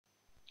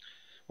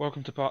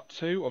Welcome to part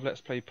 2 of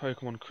Let's Play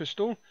Pokemon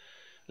Crystal.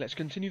 Let's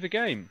continue the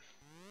game.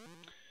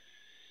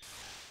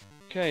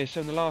 Okay,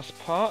 so in the last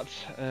part,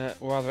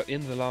 or rather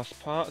in the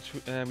last part,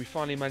 we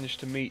finally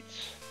managed to meet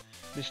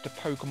Mr.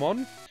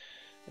 Pokemon.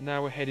 And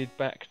now we're headed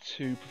back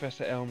to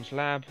Professor Elm's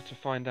lab to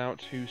find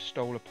out who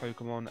stole a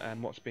Pokemon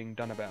and what's being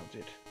done about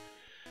it.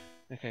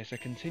 Okay, so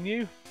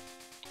continue.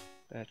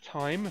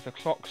 Time. The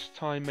clock's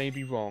time may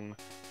be wrong.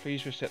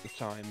 Please reset the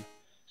time.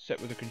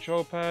 Set with the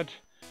control pad.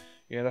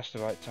 Yeah, that's the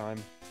right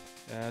time.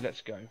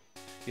 Let's go.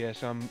 Yeah,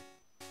 so I'm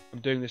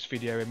doing this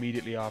video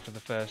immediately after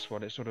the first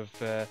one. It's sort of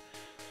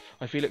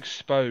I feel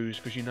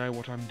exposed because you know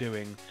what I'm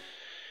doing.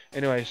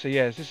 Anyway, so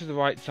yes, this is the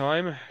right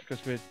time because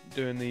we're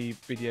doing the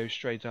video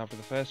straight after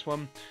the first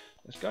one.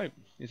 Let's go.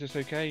 Is this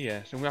okay?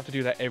 Yeah. So we have to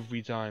do that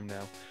every time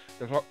now.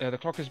 The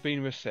clock has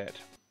been reset.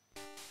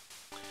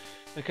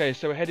 Okay,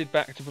 so we're headed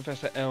back to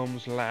Professor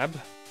Elm's lab.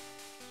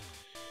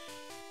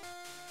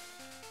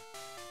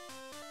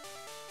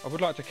 I would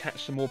like to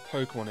catch some more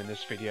Pokemon in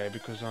this video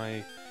because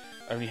I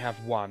only have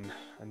one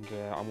and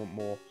I want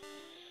more.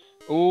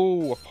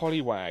 Oh, a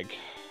Poliwag.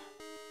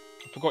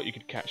 I forgot you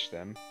could catch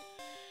them.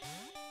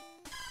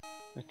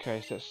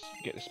 Okay, so let's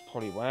get this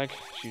Poliwag.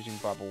 It's using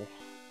Bubble.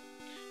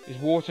 Is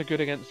water good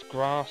against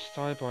grass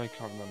type? I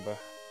can't remember.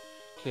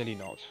 Clearly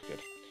not. Good.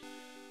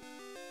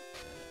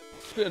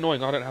 It's a bit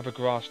annoying, I don't have a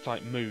grass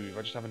type move,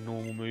 I just have a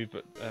normal move,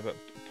 but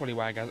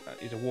Poliwag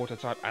is a water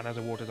type and has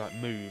a water type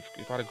move.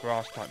 If I had a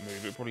grass type move,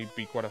 it would probably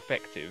be quite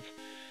effective.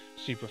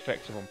 Super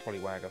effective on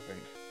Poliwag, I think.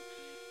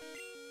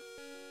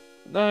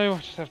 No, I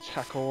just have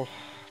Tackle.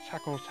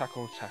 Tackle,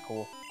 Tackle,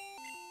 Tackle.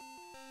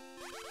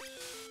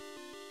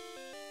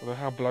 Although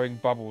how blowing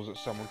bubbles at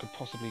someone could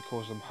possibly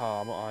cause them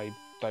harm, I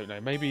don't know.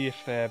 Maybe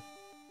if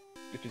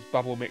it's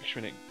bubble mixture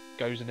and it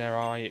goes in their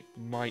eye, it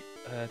might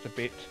hurt a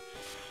bit.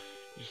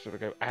 Just sort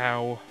of go,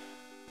 ow.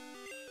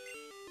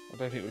 I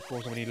don't think it would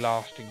cause them any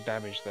lasting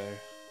damage though.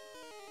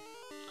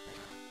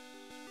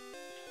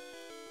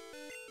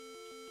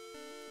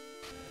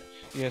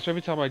 Yeah, so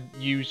every time I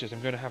use this,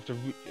 I'm going to have to,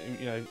 I'm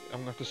going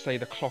to have to say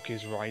the clock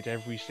is right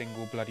every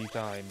single bloody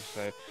time.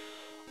 So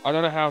I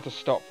don't know how to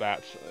stop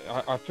that.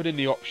 I put in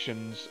the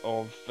options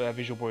of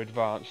Visual Boy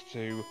Advance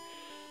to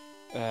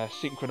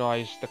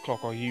synchronize the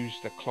clock or use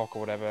the clock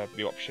or whatever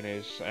the option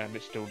is, and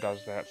it still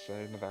does that. So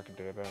nothing I can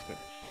do about it.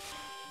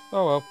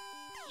 Oh well,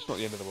 it's not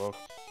the end of the world.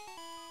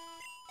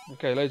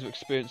 Okay, loads of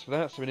experience for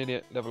that, so we're nearly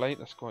at level 8,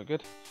 that's quite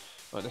good.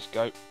 Right, let's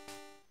go.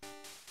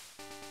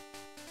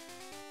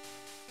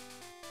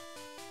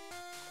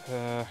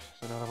 So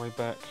another way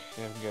back.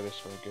 Yeah, we can go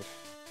this way, good.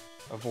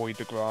 Avoid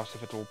the grass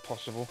if at all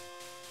possible.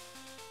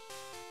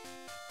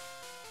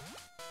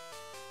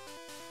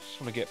 Just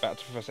want to get back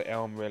to Professor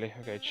Elm, really.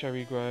 Okay,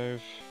 Cherry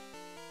Grove.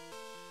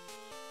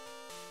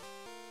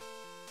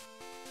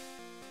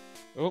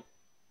 Oh.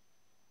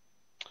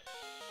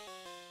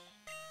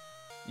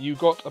 You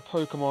got a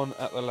Pokemon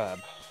at the lab.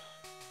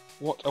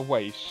 What a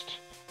waste.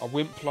 A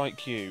wimp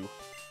like you.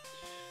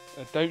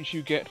 Don't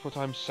you get what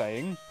I'm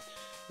saying?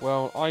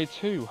 Well, I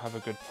too have a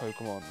good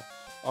Pokemon.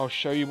 I'll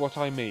show you what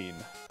I mean.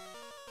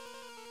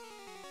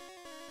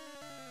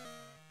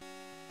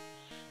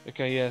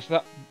 Okay, yes,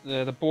 that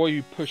the boy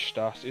who pushed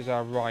us is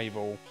our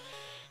rival.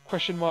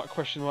 Question mark,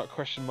 question mark,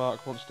 question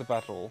mark wants to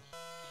battle.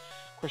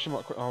 Question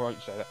mark, I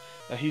won't say that.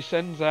 He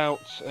sends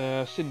out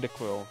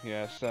Cyndaquil,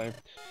 yeah,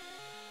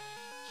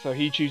 so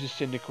he chooses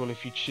Cyndaquil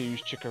if you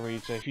choose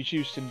Chikorita. If you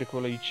choose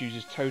Cyndaquil, he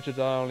chooses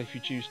Totodile. If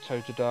you choose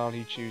Totodile,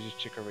 he chooses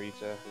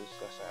Chikorita.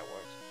 That's how it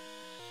works.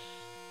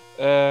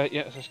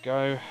 Yes, let's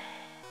go.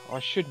 I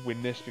should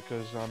win this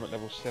because I'm at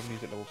level 7,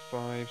 he's at level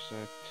 5, so...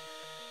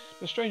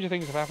 The stranger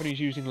things have happened, he's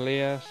using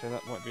Leer, so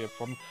that might be a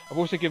problem. I've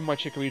also given my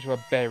Chikorita a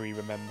berry,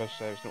 remember,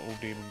 so it's not all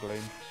doom and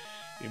gloom.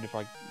 Even if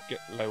I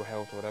get low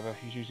health or whatever.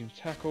 He's using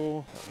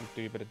Tackle, that will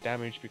do a bit of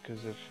damage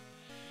because of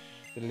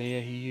the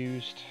Leer he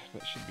used.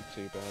 That shouldn't be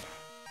too bad.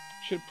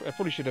 I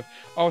probably should have.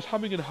 I was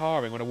humming and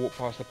hawing when I walked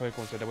past the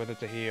Pokemon Center whether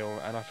to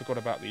heal, and I forgot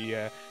about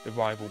the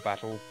rival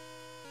battle.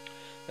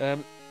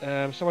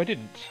 So I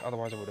didn't.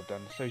 Otherwise, I would have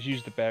done. So he's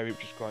used the berry,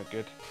 which is quite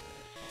good.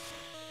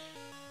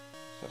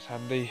 So that's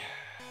handy.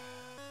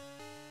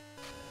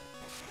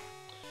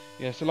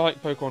 Yeah, so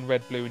like Pokemon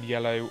Red, Blue, and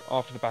Yellow,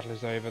 after the battle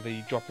is over,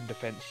 the drop in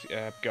defense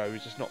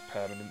goes. It's not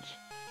permanent.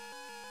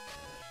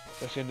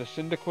 That's the end of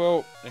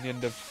Cyndaquil, and the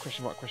end of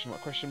question mark, question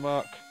mark, question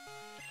mark,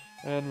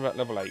 and we're at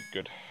level 8.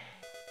 Good.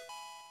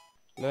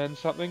 Learn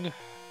something.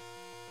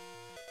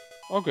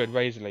 Oh good,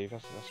 Razor Leaf,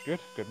 that's good.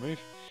 Good move.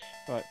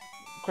 Right.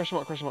 Question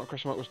mark, question mark,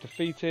 question mark was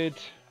defeated.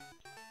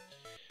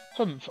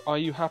 Humph, are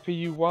you happy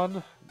you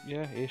won?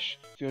 Yeah, ish.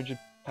 £300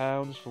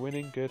 for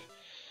winning, good.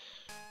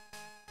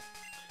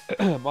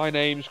 My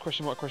name's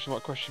question mark, question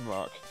mark, question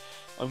mark.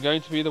 I'm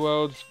going to be the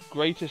world's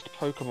greatest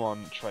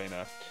Pokemon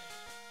trainer.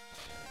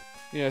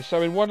 Yeah,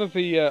 so in one of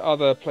the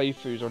other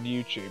playthroughs on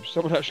YouTube,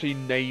 someone actually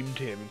named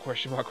him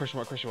question mark, question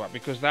mark, question mark,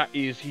 because that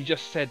is, he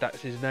just said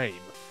that's his name.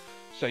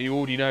 So you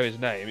already know his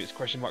name, it's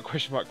question mark,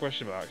 question mark,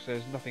 question mark, so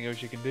there's nothing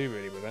else you can do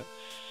really with it.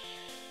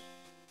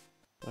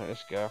 Right,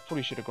 let's go. I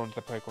probably should have gone to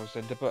the Pokemon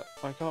Center, but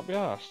I can't be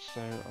asked,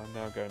 so I'm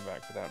now going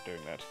back without doing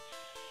that.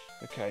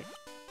 Okay.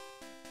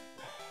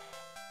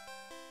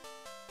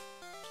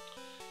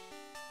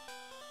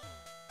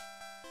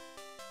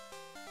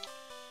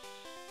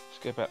 Let's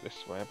go back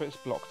this way. I bet it's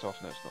blocked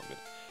off. No, it's not good.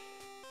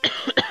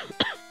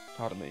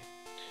 Pardon me.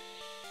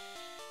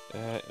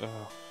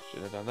 Oh,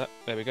 should have done that.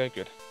 There we go,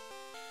 good.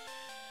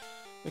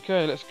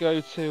 Okay, let's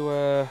go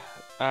to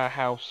our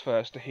house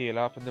first to heal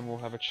up, and then we'll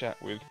have a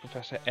chat with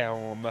Professor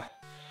Elm.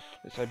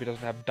 Let's hope he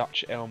doesn't have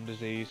Dutch elm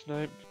disease.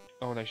 No.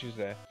 Oh no, she's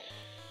there.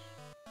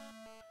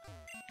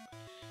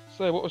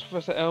 So, what was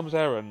Professor Elm's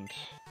errand?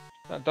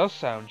 That does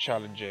sound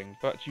challenging,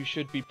 but you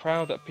should be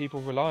proud that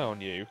people rely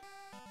on you.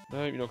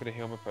 No, you're not going to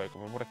heal my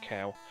Pokemon. What a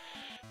cow.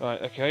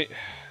 Right, okay.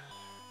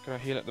 Can I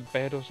heal at the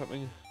bed or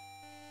something?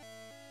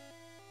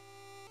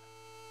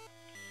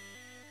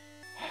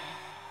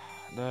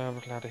 No, I'm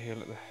not allowed to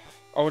heal at the...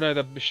 Oh no,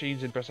 the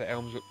machine's in Professor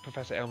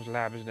Elm's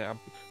lab, isn't it? I'm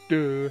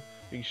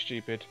being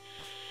stupid.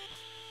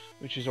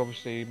 Which is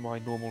obviously my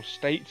normal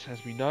state,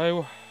 as we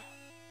know.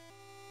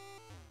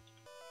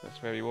 That's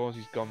where he was.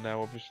 He's gone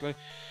now, obviously.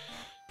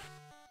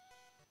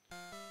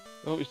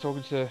 Oh, he's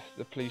talking to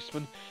the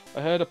policeman.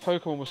 I heard a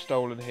Pokemon was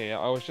stolen here.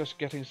 I was just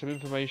getting some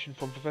information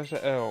from Professor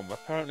Elm.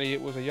 Apparently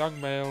it was a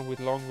young male with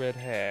long red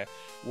hair.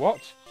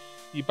 What?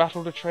 You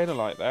battled a trainer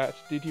like that?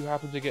 Did you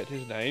happen to get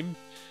his name?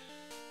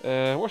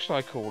 What should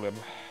I call him?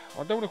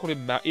 I don't want to call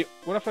him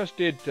when I first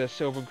did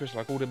Silver and Crystal,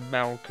 I called him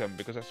Malcolm,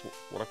 because that's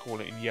what I call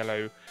it in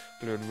yellow,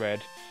 blue and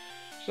red.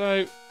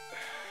 So,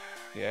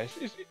 yeah,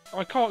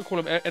 I can't call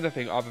him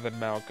anything other than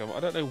Malcolm.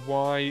 I don't know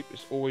why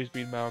it's always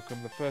been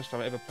Malcolm. The first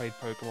time I ever played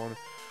Pokemon,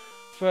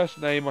 first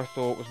name I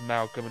thought was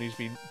Malcolm, and he's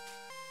been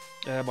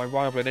my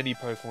rival in any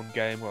Pokemon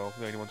game. Well,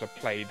 the only ones I've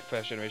played,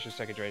 first generation,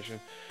 second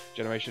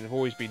generation, have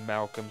always been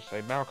Malcolm,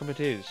 so Malcolm it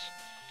is.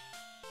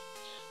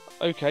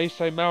 Okay,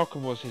 so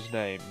Malcolm was his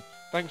name.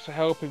 Thanks for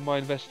helping my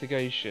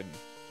investigation.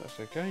 That's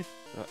okay.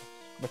 I'm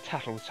a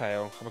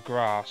tattletale. I'm a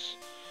grass.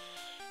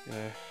 You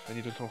know, I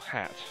need a little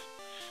hat.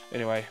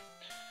 Anyway.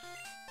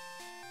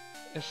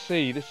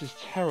 SC, this is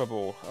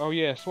terrible. Oh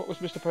yes, what was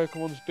Mr.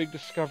 Pokemon's big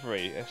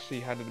discovery? SC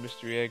handed the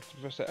mystery egg to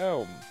Professor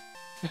Elm.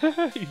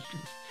 He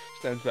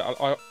stands there.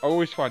 I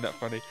always find that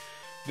funny.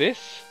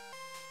 This?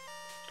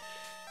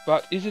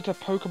 But is it a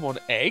Pokemon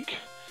egg?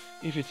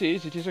 If it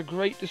is a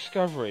great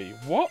discovery.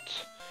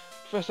 What?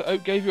 Professor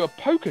Oak gave you a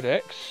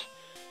Pokedex?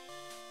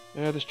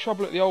 There's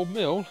trouble at the old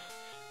mill.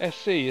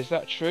 SC, is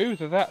that true?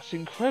 That's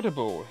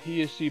incredible.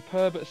 He is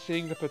superb at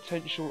seeing the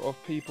potential of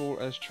people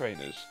as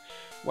trainers.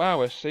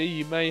 Wow, SC,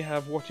 you may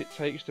have what it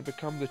takes to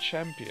become the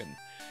champion.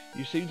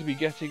 You seem to be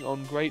getting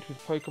on great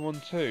with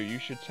Pokemon too. You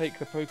should take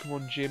the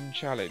Pokemon Gym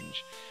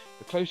challenge.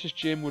 The closest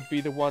gym would be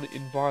the one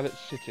in Violet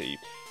City.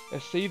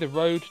 SC, the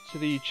road to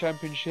the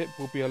championship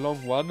will be a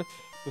long one.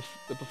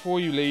 Before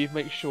you leave,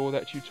 make sure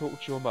that you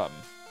talk to your mum.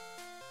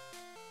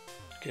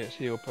 Okay, let's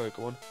heal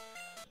Pokemon.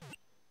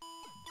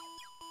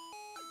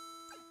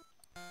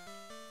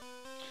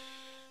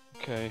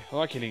 Okay, I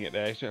like healing it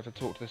there, so you don't have to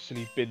talk to the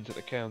silly bins at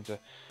the counter.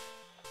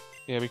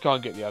 Yeah, we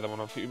can't get the other one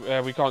off. We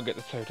can't get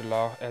the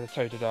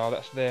Totodile,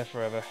 that's there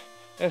forever.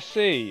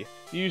 SC,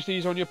 use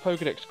these on your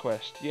Pokedex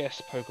quest.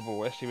 Yes,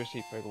 Pokeball. SC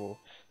receive Pokeball.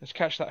 Let's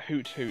catch that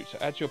Hoothoot.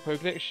 To add to your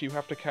Pokedex, you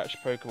have to catch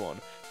Pokemon.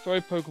 Throw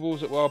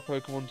Pokeballs at wild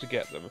Pokemon to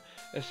get them.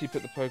 SC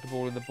put the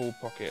Pokeball in the ball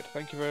pocket.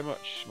 Thank you very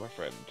much, my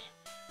friend.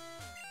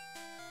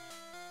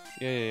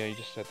 Yeah, you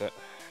just said that.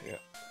 Yeah,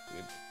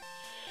 good.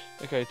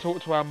 Okay,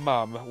 talk to our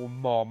mum, or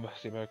mom,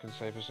 as the Americans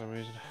say for some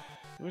reason.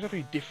 They always have to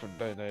be different,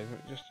 don't they?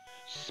 Just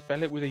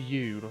spell it with a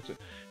U, not a...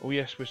 Oh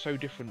yes, we're so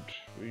different.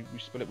 We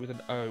spell it with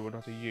an O and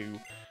not a U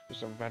for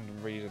some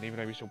random reason. Even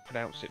though we still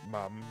pronounce it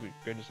mum, we're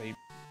going to say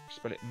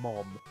spell it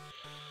mom.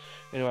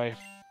 Anyway,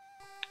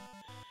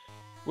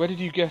 where did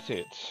you get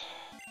it?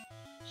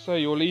 So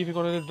you're leaving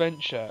on an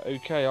adventure.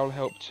 Okay, I'll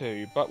help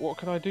too. But what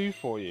can I do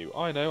for you?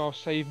 I know, I'll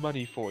save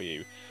money for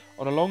you.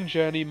 On a long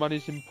journey,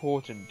 money's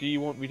important. Do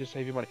you want me to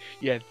save your money?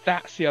 Yeah,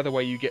 that's the other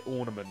way you get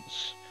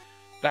ornaments.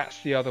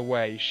 That's the other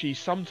way. She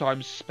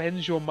sometimes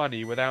spends your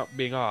money without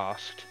being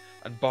asked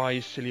and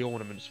buys silly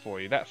ornaments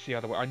for you. That's the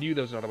other way. I knew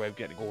there was another way of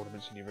getting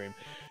ornaments in your room.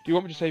 Do you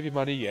want me to save your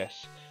money?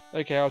 Yes.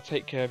 Okay, I'll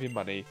take care of your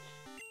money.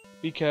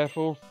 Be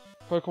careful.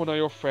 Pokemon are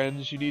your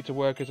friends. You need to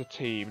work as a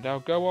team. Now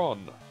go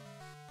on.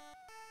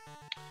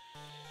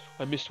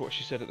 I missed what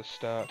she said at the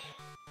start.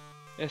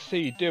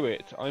 SC, do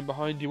it. I'm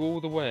behind you all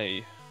the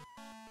way.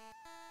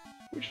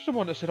 Which was the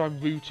one that said, I'm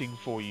rooting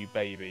for you,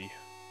 baby?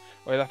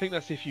 Well, I think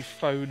that's if you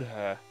phone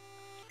her.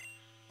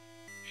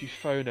 If you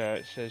phone her,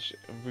 it says,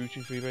 I'm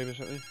rooting for you, baby, or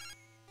something.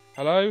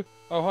 Hello?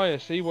 Oh, hi,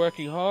 SC.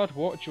 Working hard?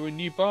 What? You're in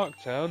New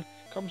Barktown?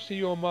 Come see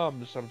your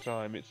mum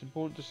sometime. It's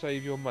important to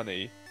save your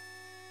money.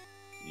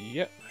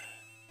 Yep.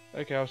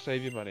 Okay, I'll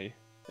save your money.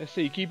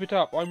 SC, keep it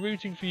up. I'm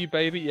rooting for you,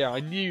 baby. Yeah,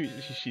 I knew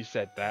she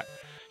said that.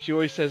 She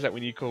always says that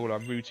when you call her.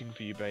 I'm rooting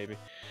for you, baby.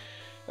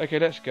 Okay,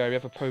 let's go. We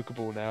have a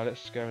Pokeball now.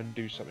 Let's go and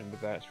do something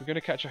with that. So we're going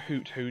to catch a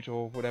Hoothoot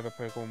or whatever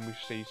Pokemon we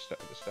see at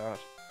the start.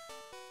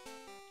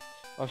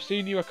 I've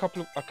seen you a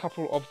couple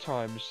of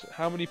times.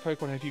 How many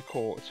Pokemon have you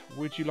caught?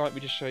 Would you like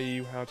me to show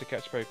you how to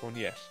catch Pokemon?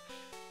 Yes.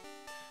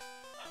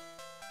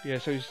 Yeah,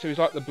 so he's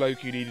like the bloke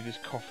who needed his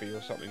coffee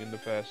or something in the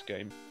first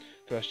game,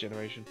 first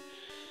generation.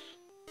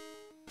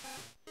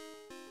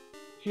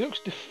 He looks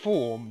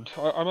deformed,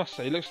 I must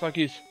say. He looks like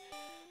he's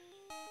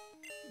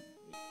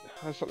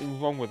has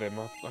something wrong with him.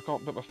 I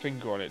can't put my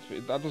finger on it,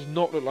 but that does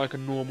not look like a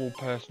normal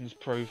person's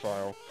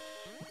profile.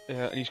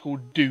 And he's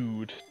called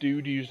Dude.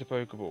 Dude used a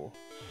Pokeball.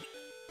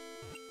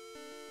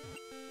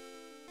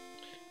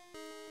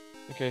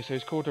 Okay, so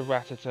he's called a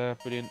Rattata,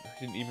 but he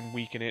didn't even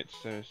weaken it,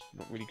 so it's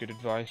not really good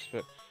advice,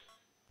 but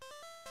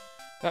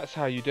that's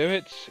how you do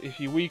it. If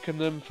you weaken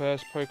them,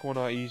 first Pokemon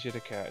are easier to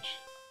catch.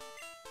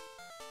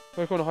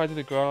 Pokemon hide in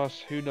the grass,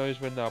 who knows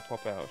when they'll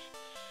pop out.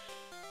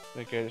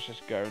 Okay, let's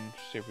just go and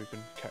see if we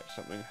can catch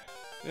something.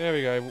 There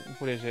we go,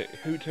 what is it?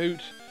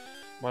 Hoothoot.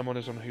 My mon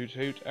is on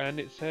Hoothoot, and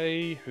it's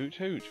a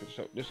Hoothoot.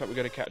 So looks like we're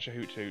going to catch a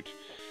Hoothoot.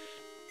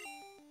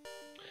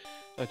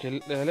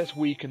 Okay, let's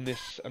weaken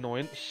this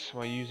annoyance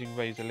by using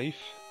Razor Leaf.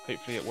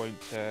 Hopefully it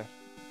won't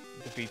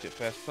defeat it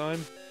first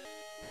time.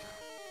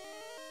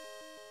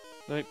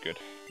 Nope, good.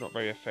 Not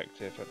very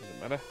effective, that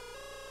doesn't matter.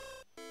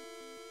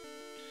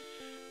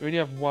 We only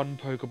have one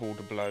Pokeball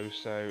to blow,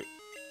 so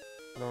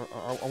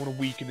I want to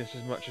weaken this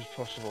as much as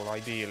possible,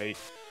 ideally.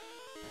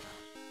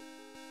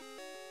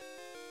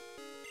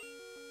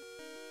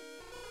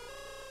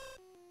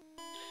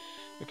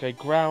 Okay,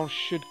 Growl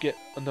should get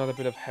another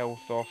bit of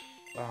health off.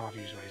 Oh, I've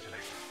used Razor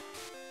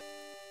Leaf.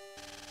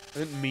 I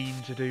didn't mean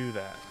to do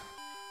that.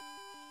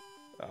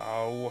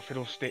 Oh,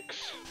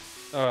 Fiddlesticks.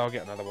 Oh, I'll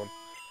get another one.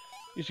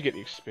 Used to get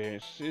the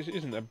experience. It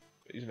isn't a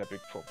big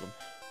problem.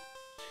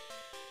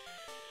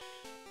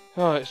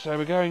 Alright, so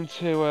we're going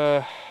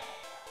to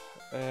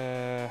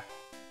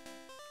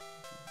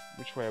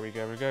which way are we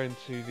going? We're going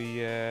to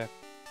the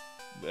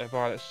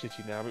Violet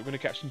City now. We're going to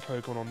catch some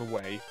Pokemon on the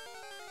way.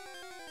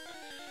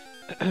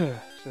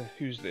 So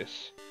who's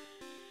this?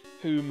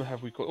 Whom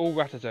have we caught? Oh,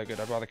 Rattata, good.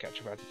 I'd rather catch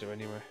a Rattata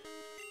anyway.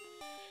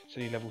 It's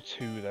only level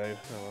 2 though.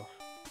 Oh well.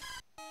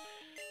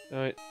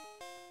 Alright.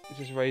 Is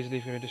this Razor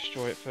Leaf going to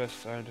destroy it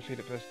first time? Defeat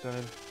it first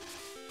time?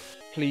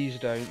 Please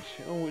don't.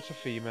 Oh, it's a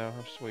female.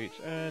 How sweet.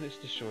 And it's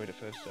destroyed it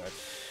first time.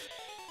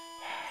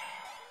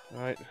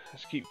 Alright,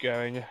 let's keep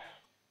going.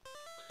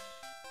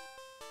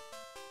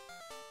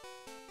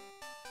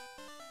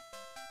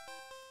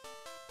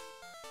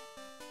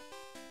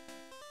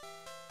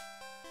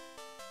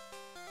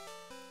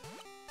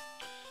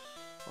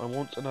 I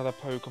want another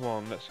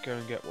Pokemon. Let's go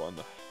and get one.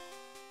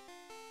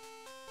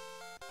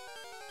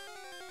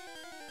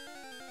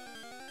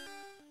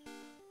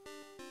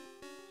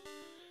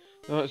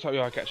 Oh, it's like we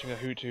are catching a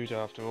Hoothoot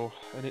after all.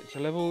 And it's a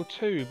level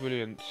 2.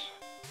 Brilliant.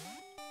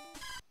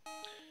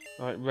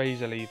 Right,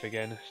 Razor Leaf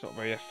again. It's not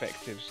very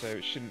effective, so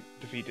it shouldn't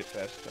defeat it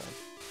first time.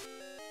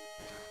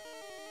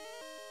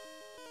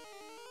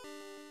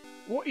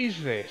 What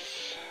is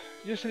this?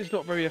 You just said it's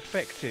not very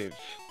effective.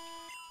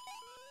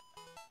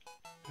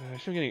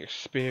 I'm getting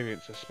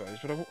experience, I suppose,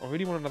 but I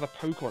really want another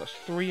Pokemon. That's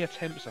 3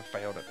 attempts I've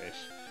failed at this.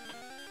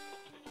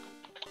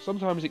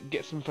 Sometimes it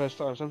gets them first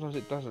time, sometimes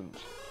it doesn't.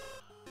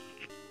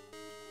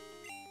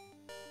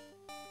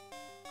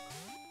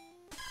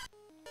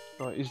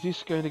 Right, is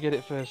this going to get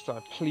it first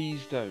time?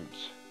 Please don't.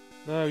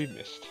 No, we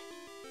missed.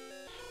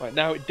 Right,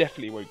 now it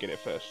definitely won't get it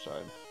first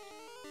time.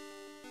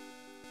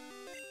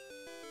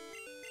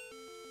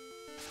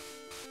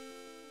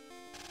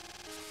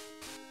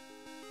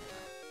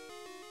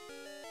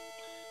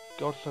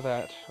 God for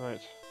that. Right.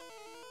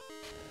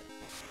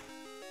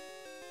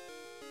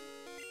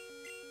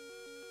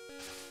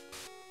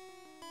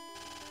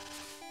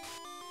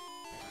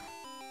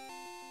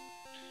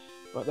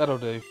 Right, that'll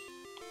do.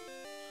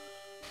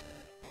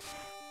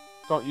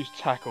 Can't use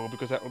Tackle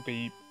because that will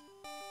be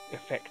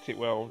effective.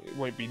 Well, it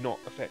won't be not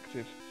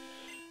effective.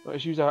 Right,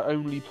 let's use our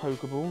only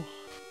Pokeball.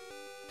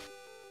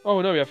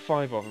 Oh no, we have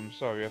 5 of them.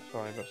 Sorry, we have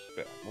 5. That's a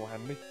bit more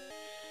handy.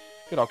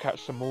 Good, I'll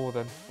catch some more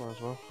then. Might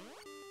as well.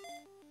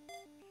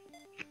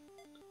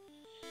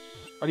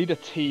 I need a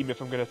team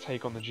if I'm going to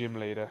take on the gym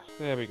leader.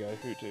 There we go,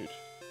 Hoothoot.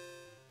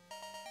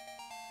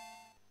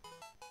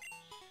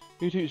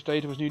 Hoothoot's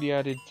data was newly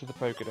added to the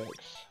Pokedex.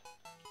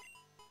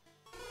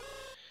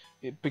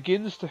 It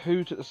begins to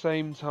hoot at the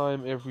same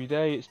time every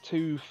day. It's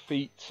 2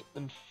 feet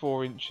and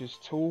 4 inches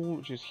tall,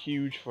 which is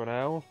huge for an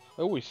owl.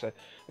 I always say.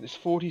 And it's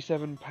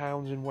 47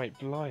 pounds in weight.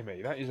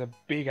 Blimey, that is a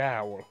big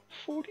owl.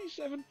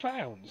 47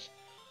 pounds!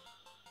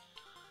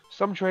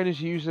 Some trainers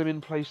use them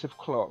in place of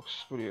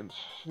clocks. Brilliant.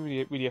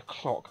 It's really a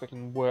clock that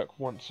can work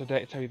once a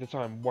day, tell you the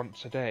time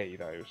once a day,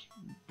 though. It'd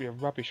be a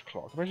rubbish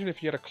clock. Imagine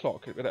if you had a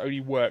clock that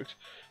only worked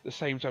at the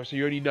same time, so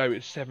you only know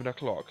it's 7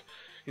 o'clock.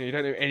 You know, you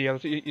don't know any other...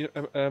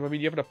 I mean,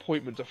 you have an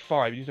appointment at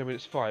 5, you know when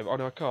it's 5. Oh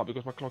no, I can't,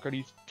 because my clock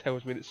only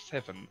tells me it's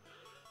 7.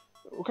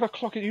 What kind of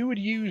clock... Who would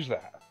use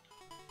that?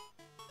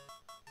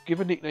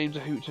 Give a nickname to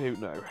Hoothoot?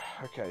 No.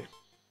 Okay.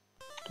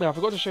 Now, I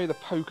forgot to show you the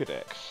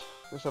Pokedex.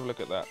 Let's have a look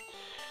at that.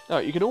 Now,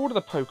 you can order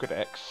the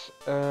Pokedex,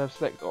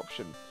 select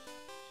option.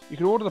 You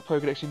can order the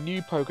Pokedex in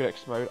new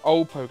Pokedex mode,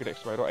 old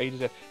Pokedex mode, or A to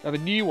Z. Now the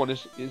new one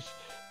is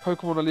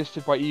Pokemon are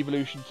listed by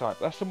evolution type.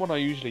 That's the one I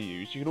usually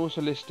use. You can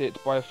also list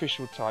it by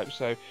official type,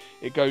 so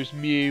it goes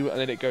Mew and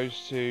then it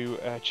goes to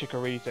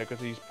Chikorita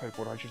because he's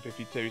Pokemon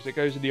 152. So it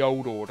goes in the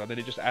old order, and then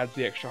it just adds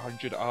the extra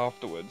 100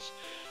 afterwards.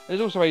 And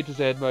there's also A to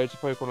Z mode, so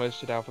Pokemon are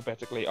listed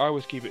alphabetically. I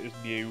always keep it as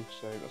Mew,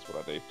 so that's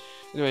what I do.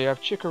 Anyway, you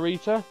have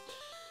Chikorita.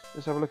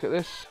 Let's have a look at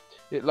this.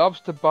 It loves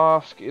to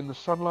bask in the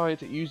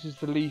sunlight. It uses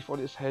the leaf on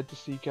its head to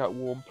seek out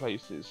warm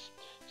places.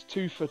 It's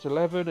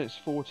 2'11", it's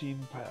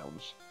 14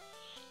 pounds.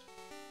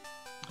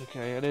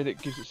 Okay, and then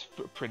it gives its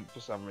footprint for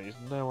some reason.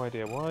 No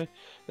idea why.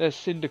 There's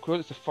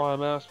Cyndaquil, it's a fire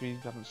mouse. We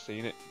haven't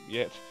seen it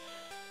yet.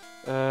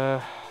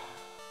 There's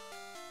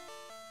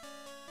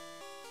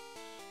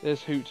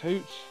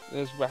Hoothoot.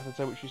 There's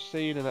Rattata, which you've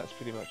seen, and that's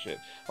pretty much it.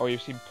 Oh,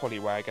 you've seen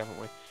Poliwag, haven't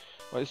we?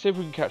 Right, let's see if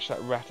we can catch that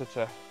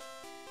Rattata.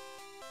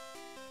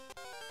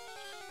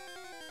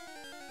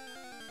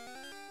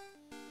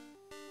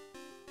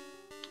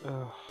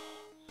 Oh.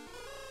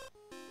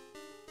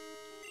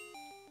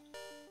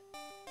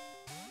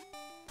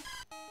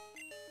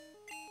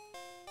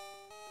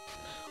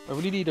 I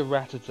really need a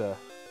Rattata.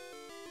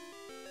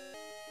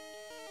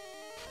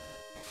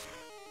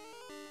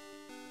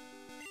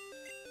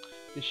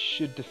 This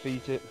should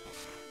defeat it.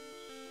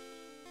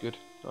 Good.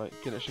 Right,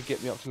 good. That should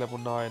get me up to level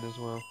 9 as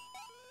well.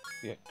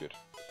 Yeah, good.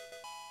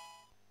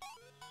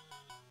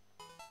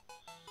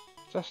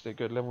 Fantastic.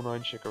 Good. Level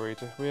 9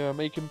 Chikorita. We are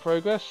making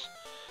progress.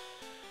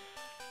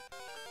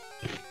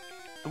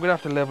 I'm going to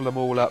have to level them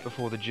all up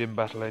before the gym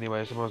battle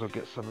anyway, so I might as well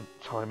get some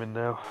time in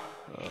now.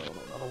 Oh,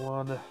 another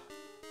one.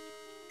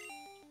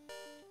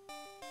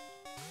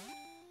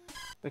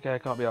 Okay, I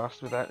can't be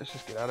asked with that. Let's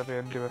just get out of here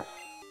and do it.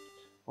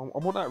 I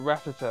want that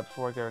Rattata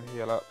before I go and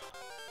heal up.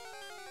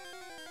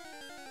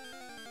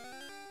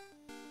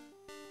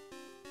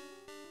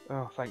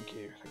 Oh, thank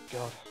you. Thank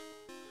God.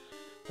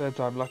 Third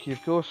time lucky,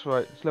 of course.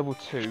 Right, it's level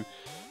 2.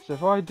 So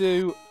if I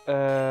do...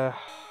 let's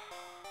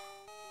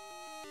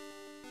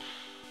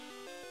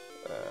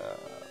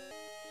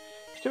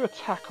do a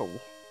tackle.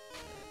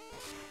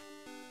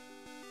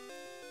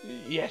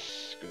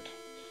 Yes, good.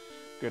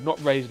 Good,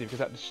 not raised it because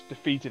that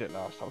defeated it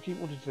last time. I keep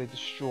wanting to say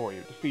destroy,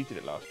 it defeated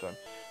it last time.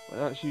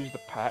 Well, let's use the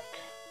pack.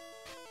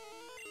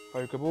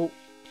 Pokeball.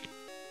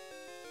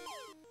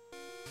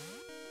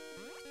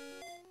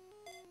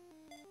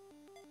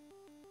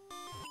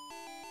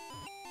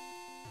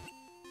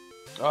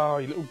 Oh,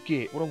 you little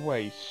git, what a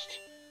waste.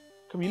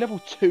 Come on, you're level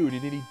 2 and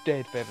you're nearly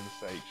dead, for heaven's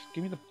sake.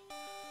 Give me the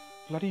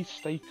bloody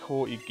stay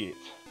caught, you git.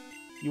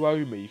 You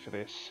owe me for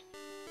this.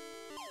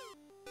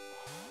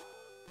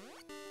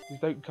 Please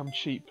don't come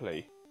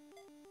cheaply.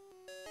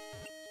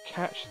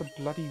 Catch the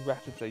bloody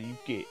Rattata, you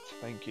git.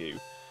 Thank you.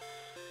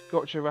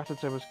 Gotcha,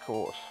 Rattata was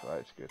caught.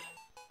 Right, good.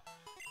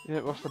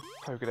 Yeah, what's the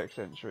Pokedex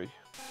entry?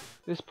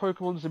 This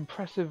Pokemon's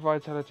impressive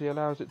vitality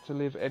allows it to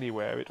live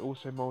anywhere. It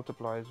also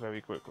multiplies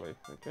very quickly.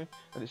 Okay,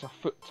 and it's a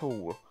foot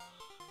tall.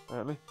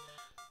 Apparently,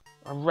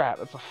 a rat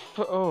that's a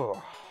foot.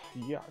 Oh,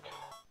 yuck.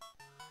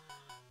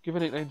 Give a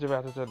nickname to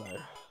Rattata.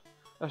 No.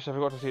 Actually, I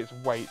forgot to see its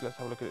weight. Let's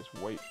have a look at its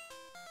weight.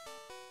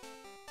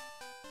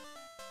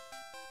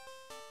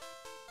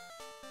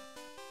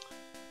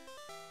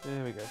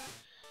 There we go.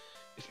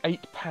 It's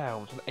 8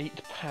 pounds, an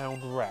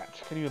 8-pound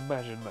rat. Can you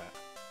imagine that?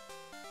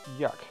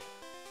 Yuck.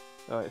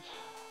 Right.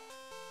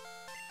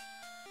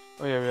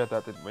 Oh yeah, we had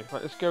that, didn't we?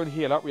 Right, let's go and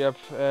heal up. We have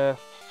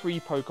 3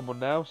 Pokemon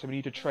now, so we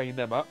need to train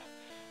them up.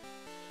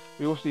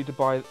 We also need to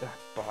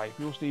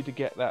we also need to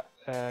get that.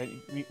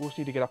 We also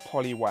need to get a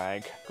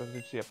Poliwag, because I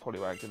did see a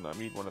Poliwag, didn't I?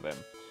 We need one of them.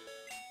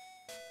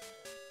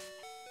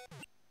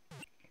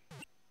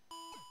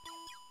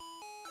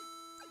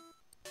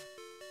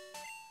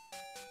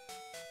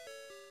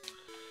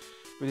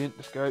 Brilliant,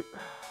 let's go.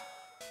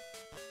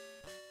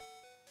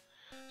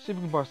 See if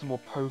we can buy some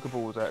more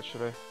Pokeballs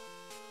actually.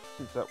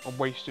 Since I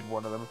wasted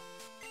one of them.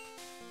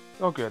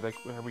 Oh good,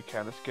 we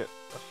can. Let's get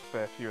a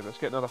fair few of them. Let's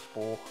get another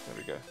 4. There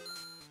we go.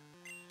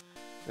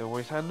 They're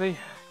always handy.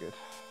 Good.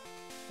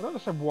 I don't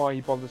understand why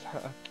he bothers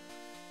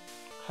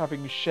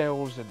having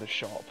shelves in the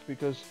shop,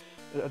 because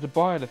to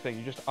buy anything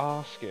you just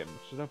ask him.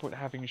 So there's no point in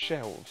having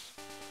shelves.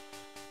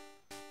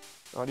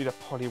 I need a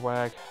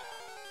Poliwag.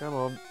 Come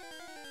on.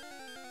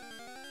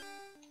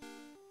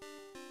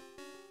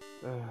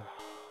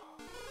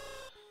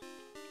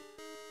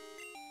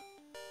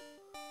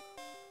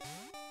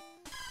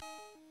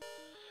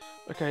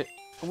 Okay,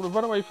 I'm going to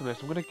run away from this.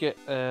 I'm going to get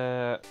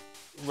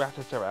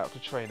Rattata out to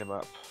train him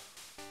up.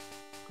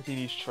 Because he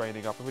needs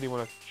training up. I really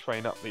want to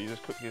train up these as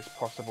quickly as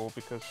possible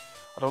because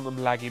I don't want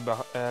them lagging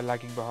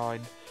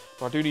behind.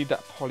 But I do need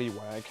that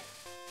Poliwag.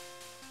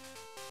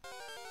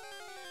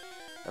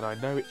 And I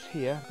know it's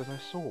here because I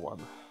saw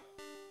one.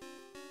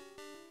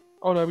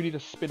 Oh no, we need a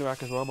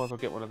Spinarak as well. Might as well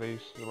get one of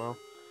these as well.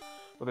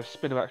 Well, the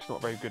Spinarak's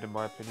not very good in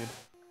my opinion.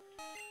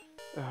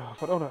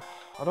 But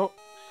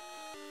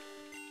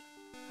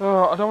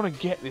I don't want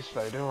to get this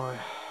though, do I?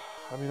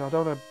 I mean, I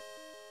don't want to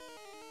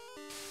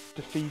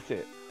defeat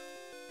it.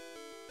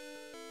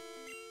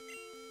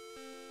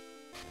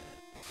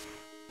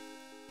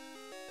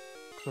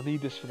 Because I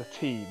need this for the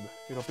team.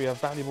 It'll be a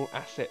valuable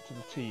asset to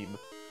the team.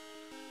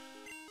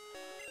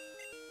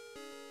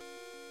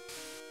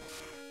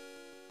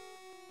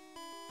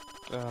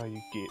 Oh,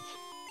 you git.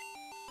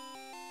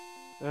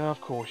 Oh,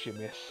 of course you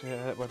miss.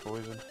 Yeah, that went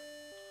poison.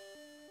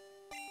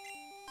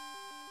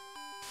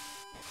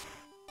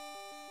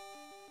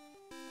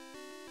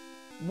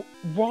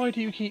 Why do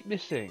you keep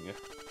missing?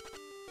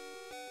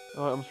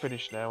 Alright, I'm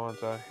finished now,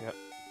 aren't I? Yep.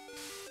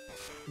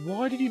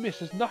 Why did you miss?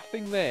 There's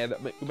nothing there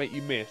that will make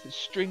you miss. It's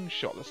string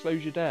shot that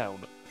slows you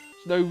down.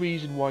 There's no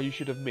reason why you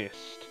should have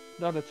missed.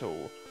 None at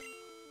all.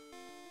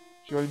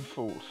 It's your own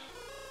fault.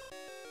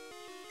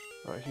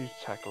 Right, huge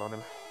tackle on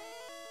him.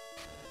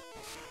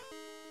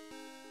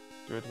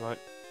 Good, right.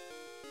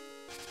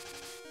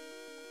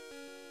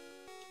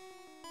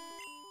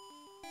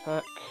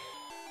 Attack.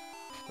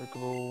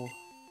 Pokeball.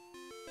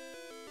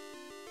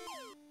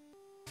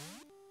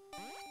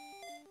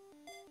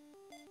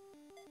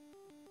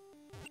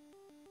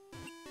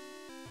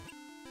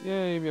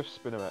 Yay, we have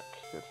Spinarak.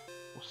 Good.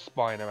 Or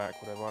Spinarak,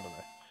 whatever, I don't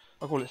know.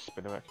 I'll call it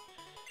Spinarak.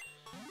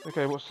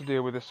 Okay, what's the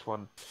deal with this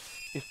one?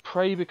 If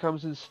prey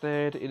becomes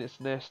ensnared in its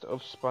nest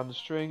of spun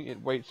string,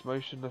 it waits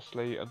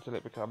motionlessly until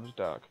it becomes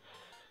dark.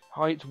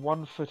 Height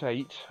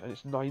 1'8", and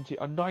it's a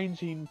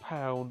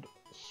 19-pound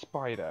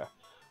spider,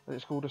 and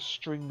it's called a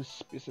string.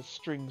 It's a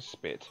string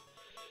spit.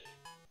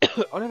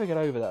 I never get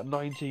over that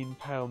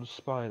 19-pound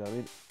spider. I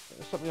mean,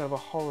 it's something out of a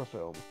horror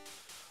film.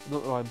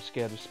 Not that I'm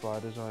scared of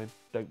spiders. I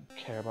don't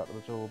care about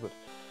them at all. But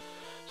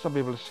some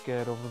people are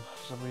scared of them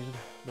for some reason.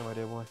 No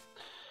idea why.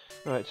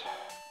 Right.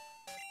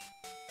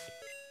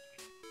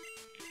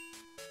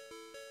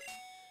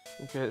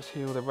 Okay, let's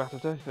heal the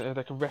Rattata.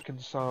 They can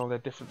reconcile their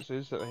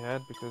differences that they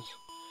had because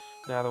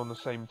now they're on the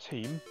same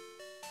team.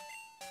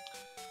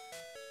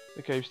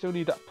 Okay, we still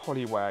need that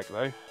Poliwag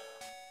though.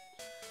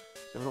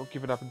 So we're not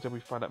giving up until we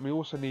find out. We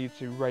also need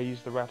to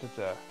raise the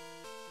Rattata.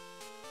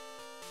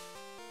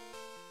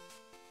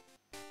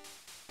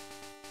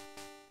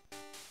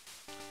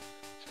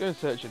 Let's go and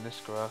search in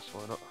this grass,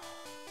 why not?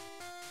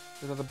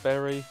 Another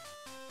berry.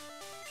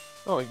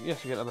 Oh,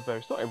 yes, we get another berry.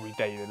 It's not every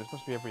day then, it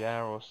must be every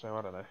hour or so,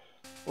 I don't know.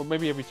 Or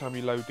maybe every time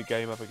you load the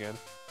game up again.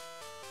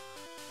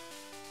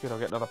 Good, I'll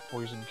get another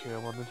poison cure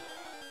one then.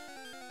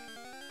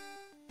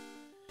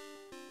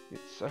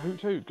 It's a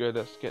Hoothoot. Good,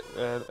 let's get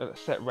a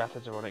set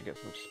Rattata on it, get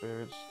some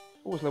experience.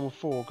 Oh, it's level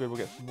 4. Good, we'll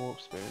get some more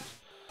experience.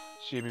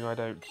 Assuming I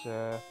don't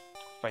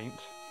faint.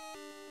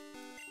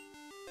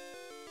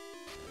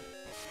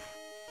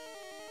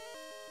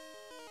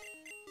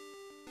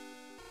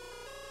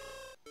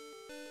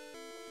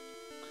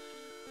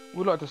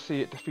 We'd like to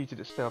see it defeated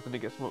itself and it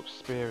gets more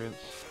experience.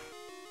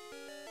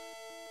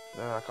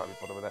 No, I can't be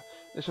bothered with that.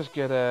 Let's just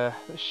get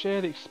let's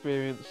share the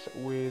experience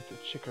with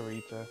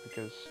Chikorita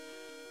because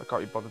I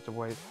can't be bothered to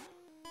wait.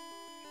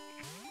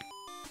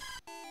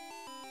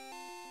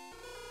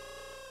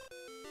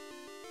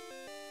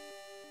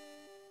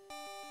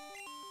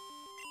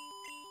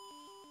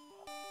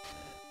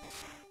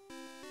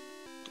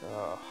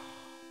 Oh.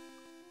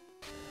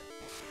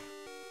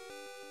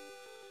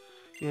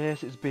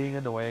 Yes, it's being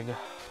annoying.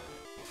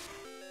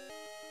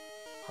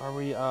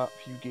 Hurry up,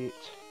 you git.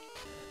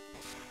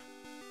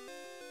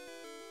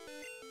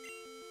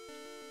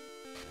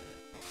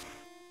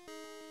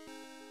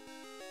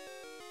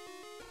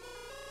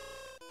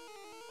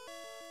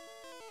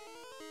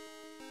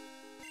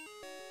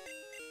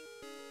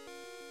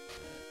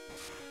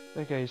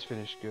 Okay, he's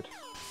finished. Good.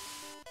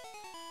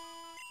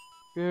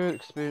 Good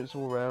experience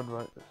all round,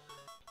 right.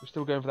 We're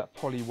still going for that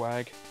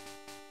Poliwag.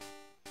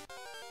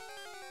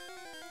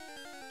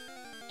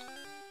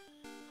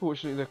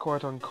 Fortunately, they're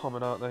quite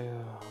uncommon, aren't they?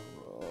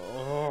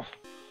 Oh.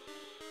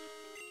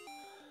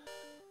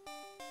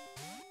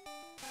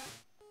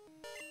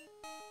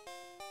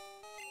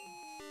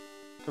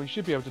 We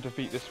should be able to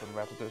defeat this one,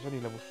 Rattata. It's only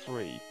level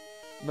 3.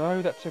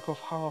 No, that took off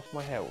half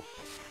my health.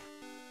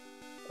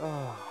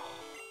 Ah.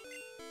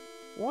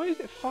 Why is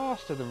it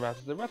faster than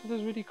Rattata?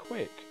 Rattata's really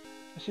quick.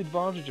 That's the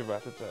advantage of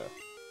Rattata.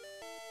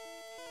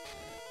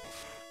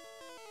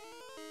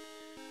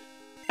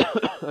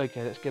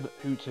 Okay, let's get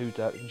Hoothoot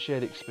out. We can share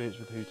the experience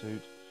with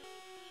Hoothoot.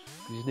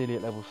 He's nearly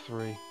at level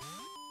 3.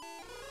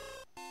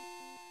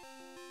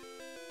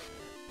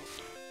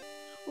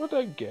 What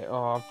I don't get...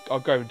 Oh, I'll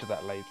go into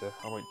that later.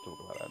 I won't talk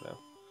about that now.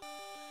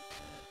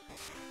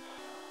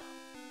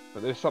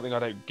 But there's something I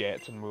don't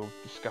get, and we'll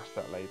discuss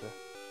that later.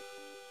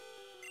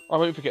 I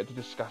won't forget to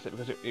discuss it,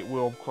 because it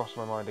will cross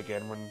my mind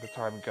again when the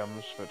time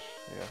comes, but,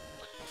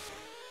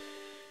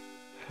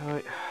 yeah.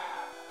 Right.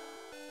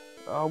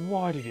 Oh,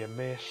 why did you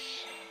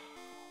miss?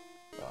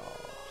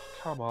 Oh,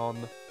 come on.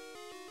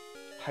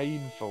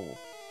 Painful.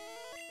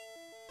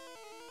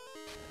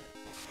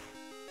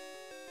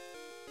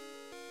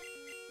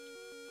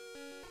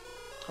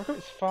 How come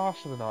it's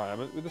faster than I am?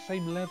 We're the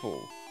same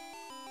level.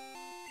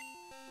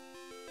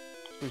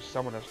 I suppose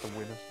someone has to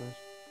win, I suppose.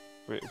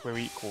 If we're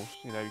equals,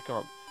 you know, you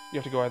can't... You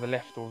have to go either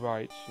left or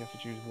right. You have to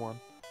choose one.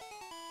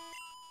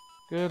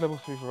 Good, level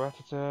 3 for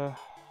Rattata.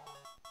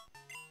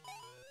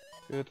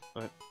 Good,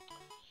 right.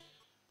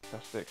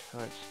 Fantastic.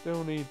 Right,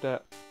 still need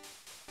that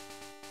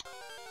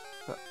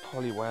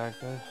Poliwag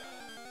there.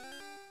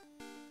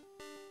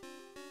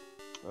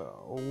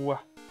 Oh.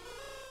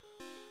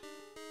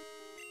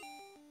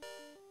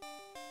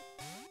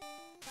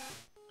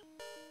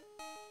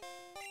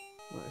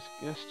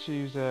 Let's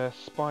choose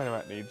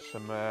Spinarak. Needs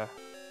some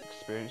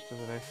experience,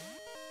 doesn't he?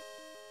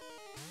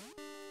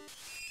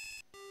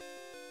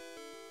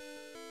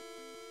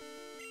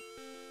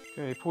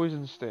 Okay,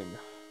 Poison Sting.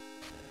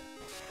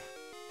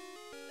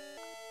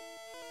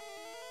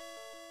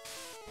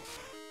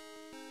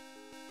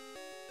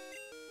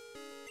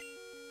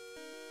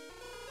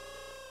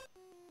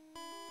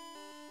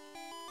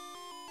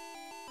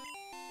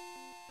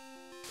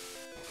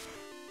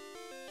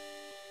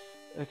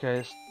 Okay,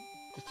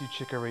 let's do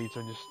Chikorita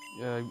and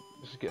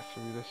just get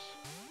through this.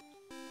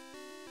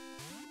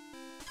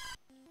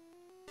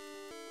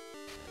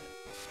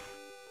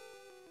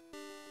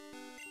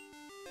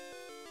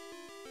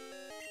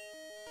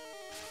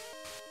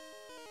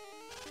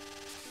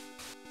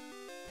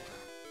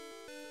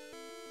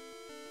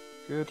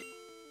 Good.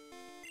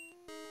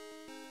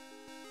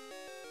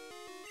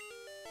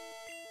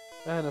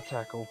 And a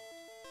tackle.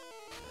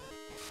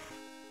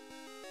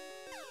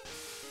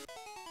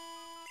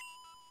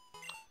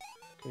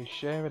 Okay,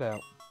 share it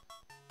out.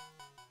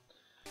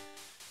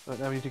 Right,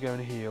 now we need to go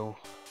and heal.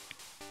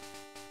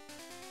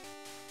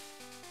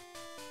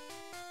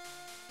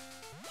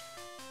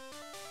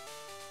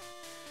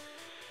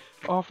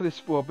 After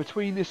this, well,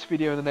 between this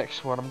video and the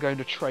next one, I'm going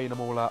to train them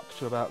all up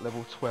to about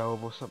level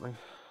 12 or something.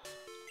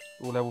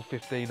 Or level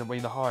 15, I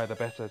mean the higher the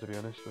better, to be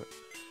honest, but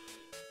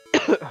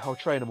I'll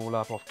train them all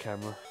up off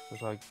camera,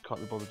 because I can't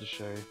be bothered to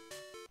show you.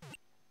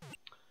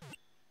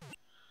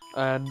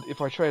 And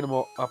if I train them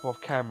up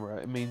off camera,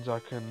 it means I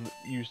can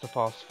use the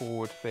fast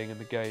forward thing in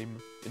the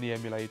game, in the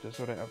emulator,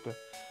 so I don't have to,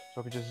 so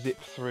I can just zip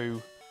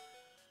through.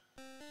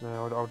 So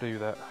I'll do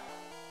that.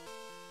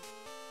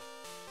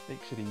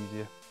 Makes it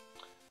easier.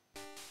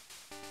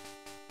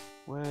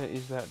 Where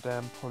is that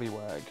damn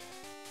Poliwag?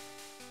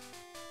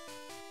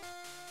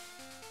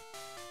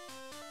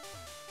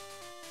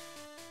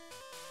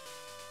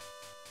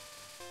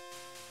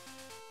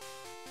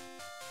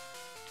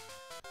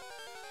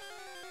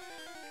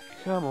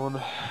 Come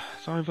on,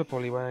 time for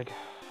Poliwag.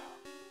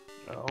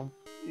 Oh,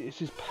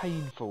 this is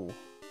painful.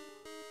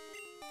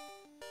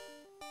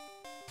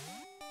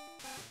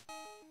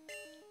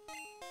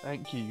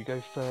 Thank you, you go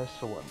first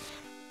for once.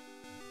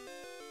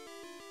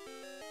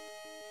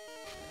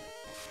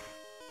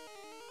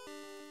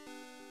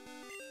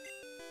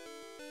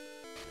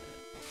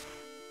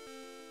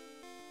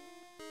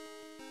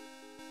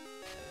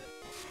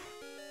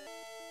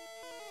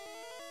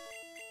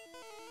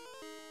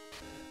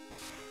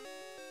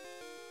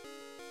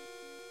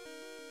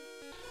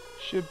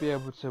 Should be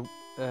able to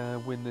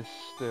win this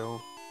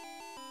still.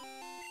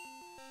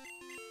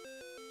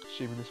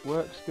 Assuming this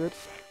works, good.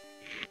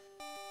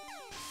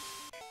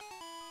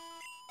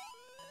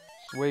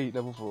 Sweet,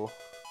 level 4.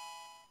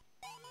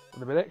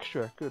 And a bit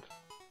extra, good.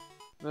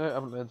 No, I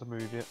haven't learned to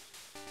move yet.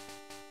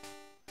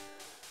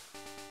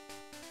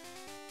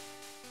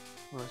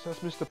 Right, so that's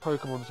Mr.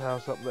 Pokemon's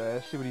house up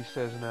there. See what he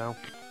says now.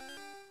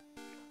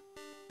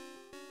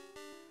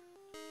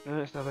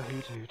 Let's have a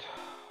Hoothoot.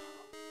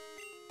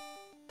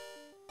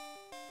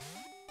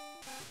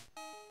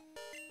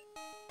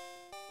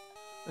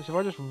 So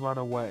if I just run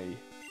away,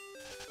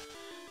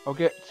 I'll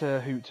get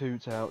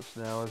Hoothoot out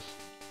now as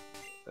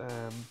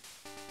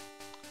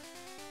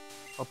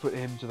I'll put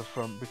him to the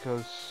front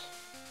because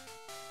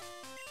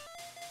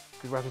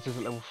Rattata's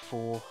at level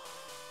 4.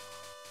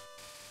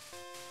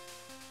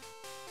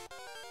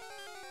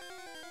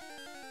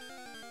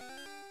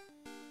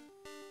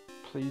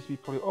 Please be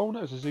Poly. Oh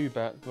no, it's a Zubat.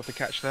 We'll have to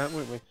catch that,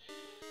 won't we?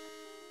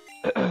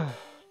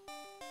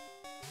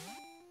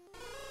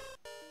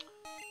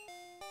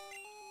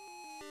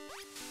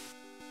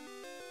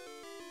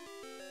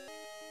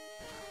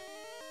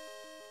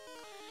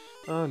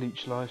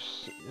 Leech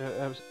Life's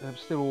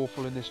still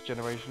awful in this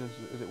generation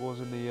as it was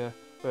in the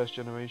first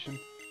generation.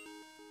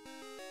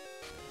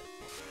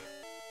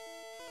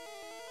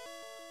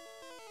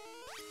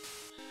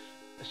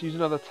 Let's use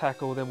another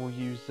tackle, then we'll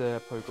use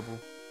Pokeball.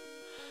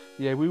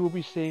 Yeah, we will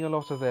be seeing a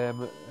lot of them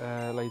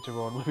later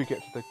on when we get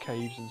to the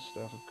caves and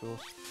stuff, of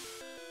course.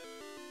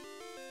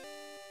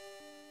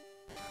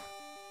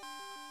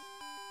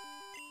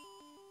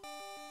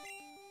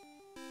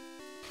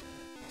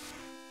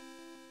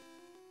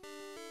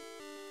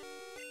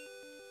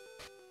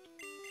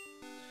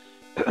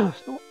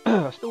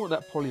 I still want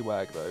that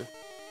Poliwag though.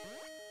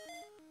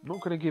 I'm not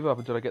going to give up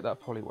until I get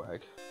that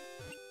Poliwag.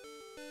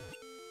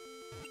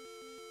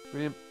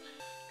 Brilliant.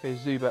 Okay,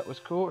 Zubat was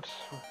caught.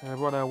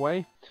 Run our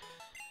way.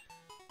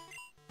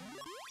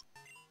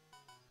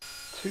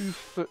 2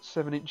 foot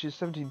 7 inches,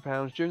 17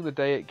 pounds. During the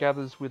day it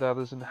gathers with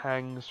others and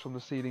hangs from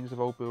the ceilings of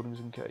old buildings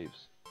and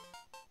caves.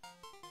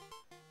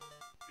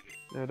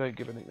 No, don't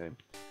give a nickname.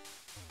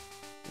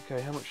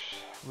 Okay, how much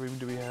room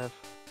do we have?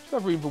 Still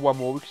have room for one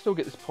more. We can still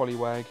get this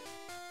Poliwag.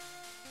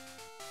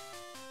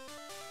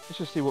 Let's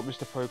just see what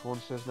Mr.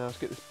 Pokemon says now. Let's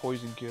get this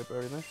poison cure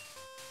berry there.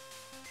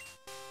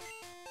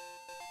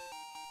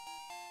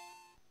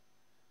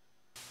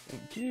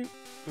 Thank you.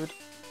 Good.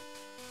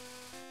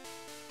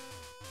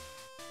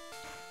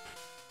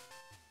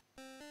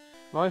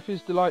 Life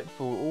is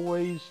delightful.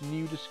 Always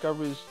new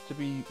discoveries to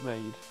be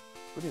made.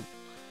 Brilliant.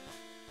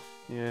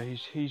 Yeah,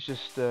 he's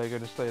just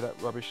going to say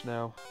that rubbish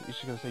now. He's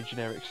just going to say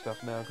generic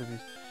stuff now because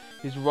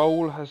his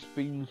role has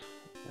been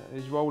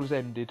his role has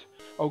ended.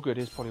 Oh, good.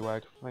 Here's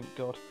Poliwag. Thank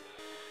God.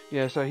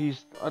 Yeah, so I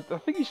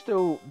think he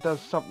still does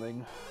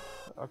something.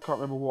 I can't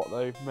remember what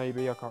though.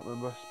 Maybe I can't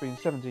remember. It's been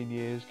 17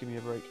 years. Give me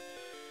a break.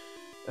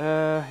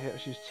 Yeah,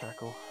 let's use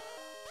Tackle.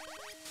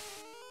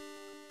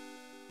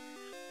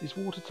 Is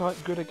Water type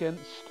good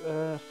against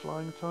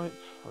Flying type?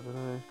 I don't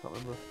know. Can't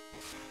remember.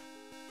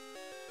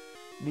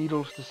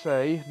 Needless to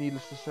say,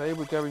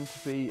 we're going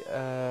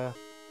to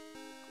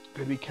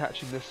be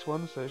catching this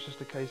one. So it's just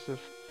a case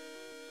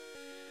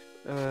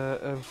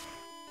of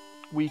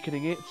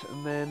weakening it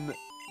and then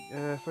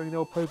throwing the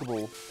old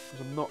Pokeball because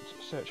I'm not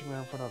searching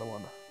around for another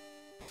one.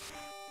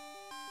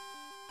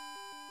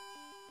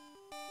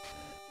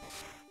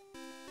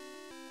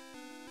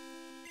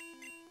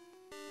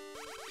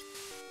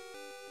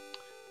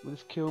 Will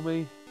this kill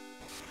me?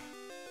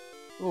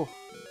 Oh,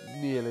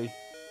 nearly.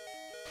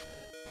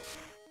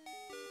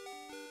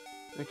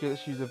 Okay,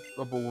 let's use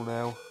a ball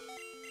now.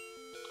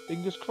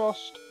 Fingers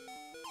crossed.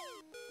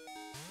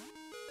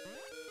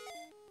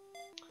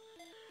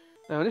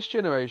 Now in this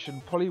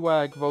generation,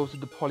 Poliwag evolves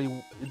into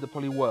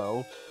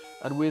Poliwhirl,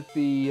 and with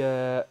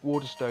the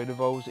Waterstone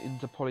evolves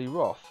into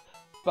Poliwrath.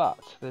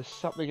 But there's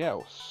something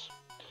else.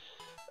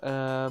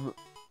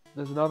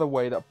 There's another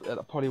way that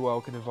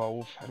Poliwhirl can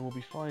evolve, and we'll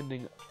be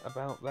finding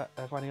out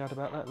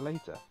about that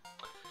later.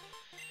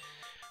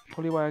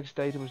 Poliwag's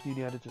data was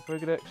newly added to the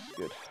Pokedex.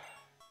 Good.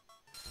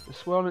 The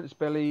swell in its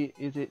belly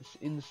is its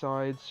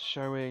insides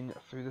showing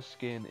through the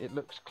skin. It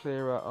looks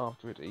clearer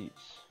after it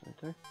eats.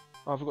 Okay.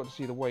 Oh, I forgot to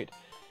see the weight.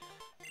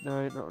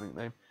 No, not a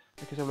nickname.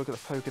 Okay, so have a look at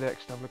the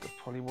Pokedex, have a look at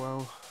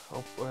Poliwhirl,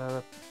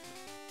 or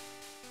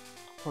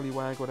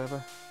Poliwag,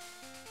 whatever.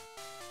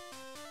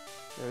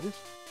 There it is.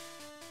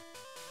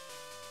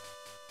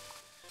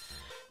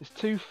 It's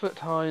 2 foot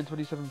high and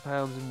 27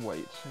 pounds in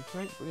weight.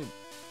 Okay, brilliant.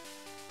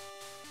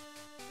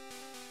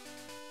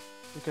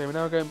 Okay, we're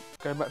now going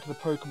back to the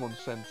Pokemon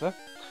Center,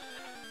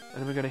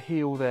 and we're going to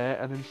heal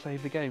there and then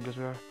save the game because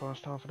we're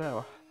past half an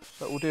hour.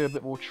 But we'll do a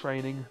bit more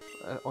training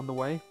on the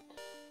way.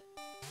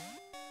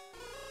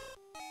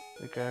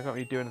 Okay, I can't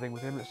really do anything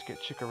with him. Let's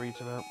get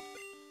Chikorita out.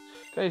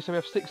 Okay, so we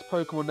have 6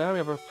 Pokemon now. We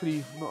have a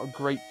pretty, not a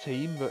great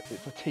team, but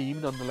it's a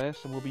team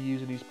nonetheless, and we'll be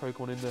using these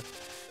Pokemon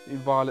in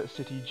Violet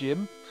City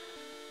Gym.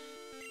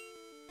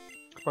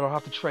 But I'll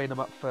have to train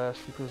them up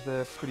first because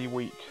they're pretty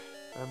weak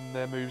and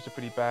their moves are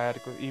pretty bad.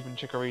 Even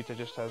Chikorita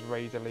just has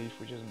Razor Leaf,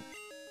 which isn't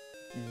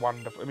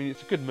wonderful. I mean,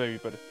 it's a good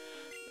move, but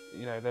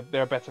you know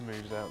there are better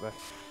moves out there.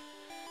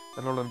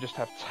 And all of them just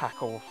have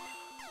Tackle.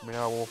 I mean,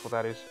 how awful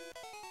that is.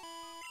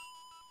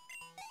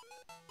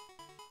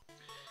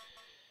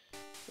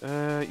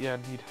 Yeah,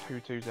 I need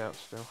Hoothoot out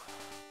still.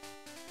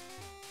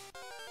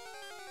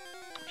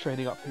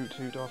 Training up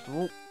Hoothoot after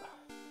all.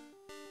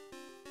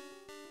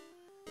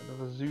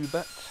 Another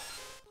Zubat.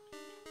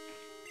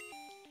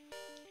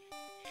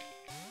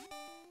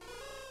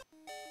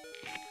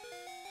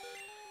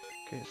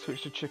 Okay,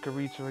 switch to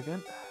Chikorita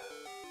again.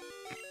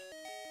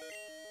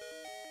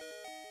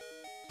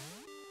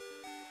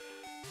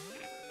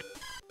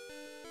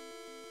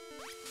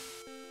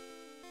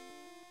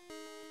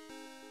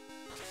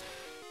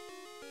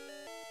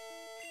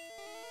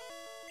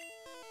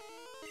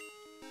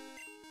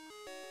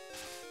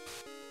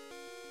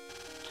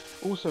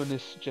 Also in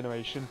this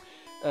generation,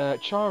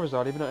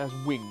 Charizard, even though it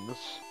has wings,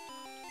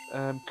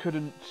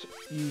 couldn't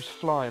use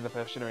Fly in the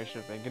first generation,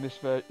 I think. In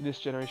this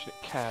generation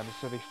it can,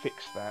 so they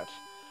fixed that.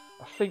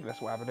 I think that's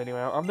what happened anyway.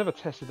 I've never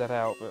tested that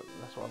out, but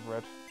that's what I've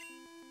read.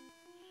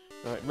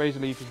 Right, Razor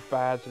Leaf is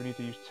bad, so we need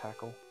to use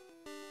Tackle.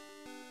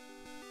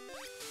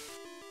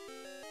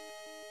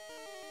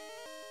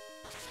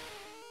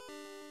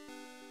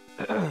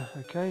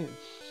 Okay,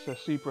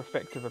 it's super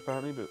effective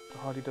apparently, but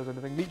hardly does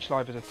anything. Leech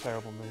Life is a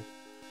terrible move.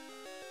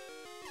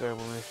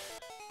 Terrible move.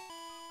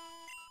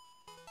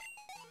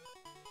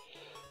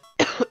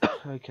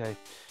 Okay.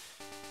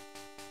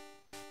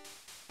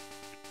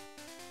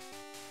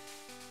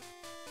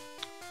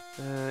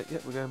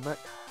 Yep, we're going back.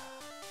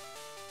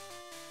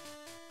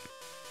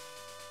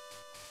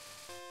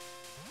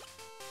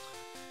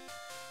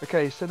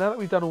 Okay, so now that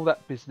we've done all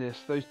that business,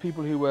 those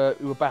people who were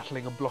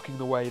battling and blocking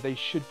the way, they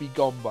should be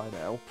gone by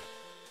now.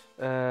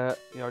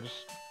 I'll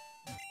just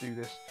do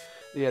this.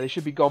 Yeah, they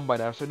should be gone by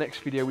now. So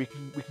next video we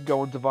can go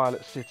on to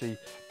Violet City,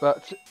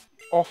 but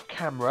off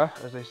camera,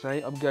 as they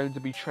say, I'm going to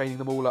be training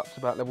them all up to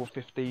about level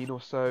 15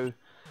 or so.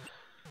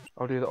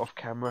 I'll do that off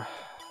camera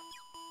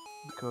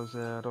because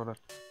I don't want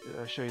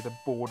to show you the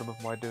boredom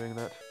of my doing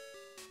that.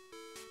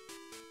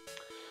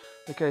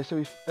 Okay,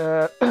 so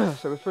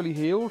we're fully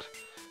healed.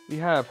 We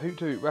have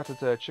Hoothoot,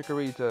 Rattata,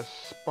 Chikorita,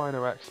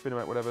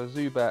 Spinarak, whatever,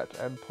 Zubat,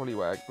 and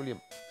Poliwag.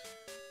 Brilliant.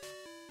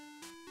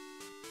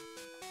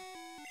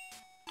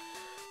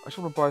 just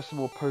want to buy some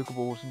more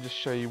Pokeballs and just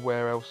show you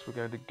where else we're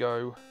going to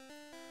go.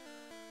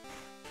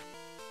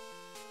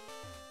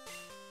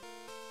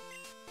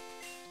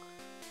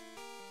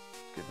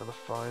 Get another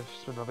 5,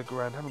 spend another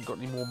grand. Haven't got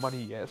any more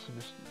money yet, so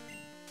just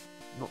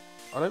not.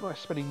 I don't like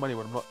spending money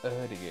when I'm not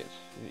earning it,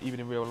 even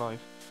in real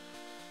life.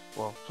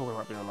 Well, talking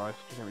about real life,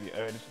 you don't really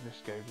earn it in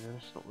this game. You know,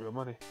 it's not real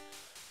money.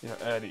 You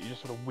don't earn it. You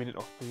just sort of win it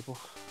off people.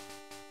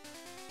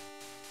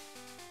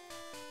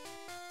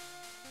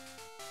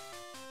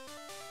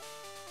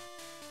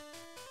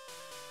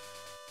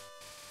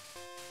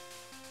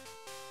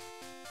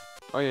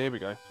 Oh yeah, here we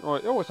go.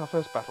 Alright, oh, it's our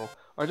first battle.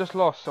 I just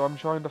lost, so I'm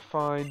trying to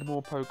find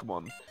more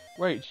Pokemon.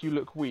 Wait, you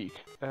look weak.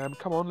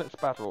 Come on, let's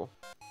battle.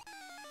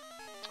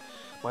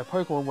 My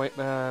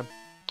Pokemon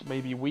may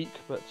be weak,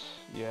 but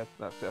yeah,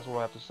 that's all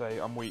I have to say.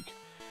 I'm weak.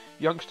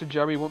 Youngster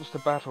Joey wants to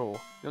battle.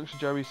 Youngster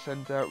Joey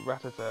sent out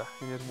Rattata.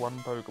 He has 1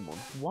 Pokemon.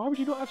 Why would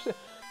you not have 6?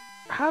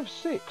 Have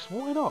 6.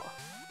 Why not?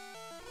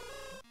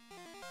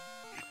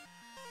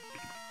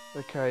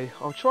 Okay,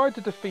 I'll try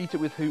to defeat it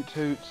with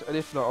Hoothoot, and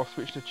if not, I'll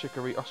switch to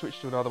Chicory. I'll switch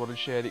to another one and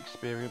share the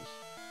experience.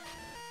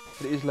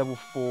 But it is level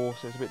 4,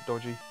 so it's a bit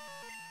dodgy.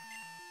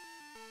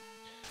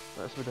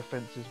 That's my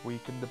defense is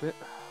weakened a bit.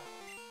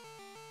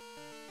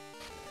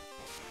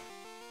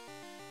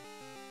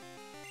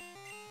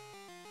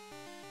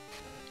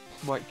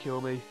 This might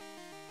kill me.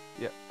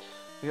 Yep.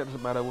 Yeah, that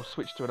doesn't matter. We'll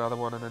switch to another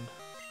one, and then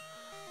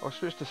I'll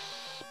switch to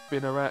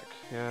Spinarak.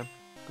 Yeah,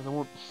 because I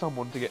want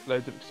someone to get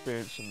loads of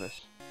experience from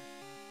this.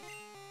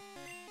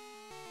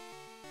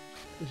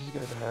 This is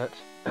going to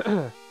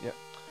hurt. Yep.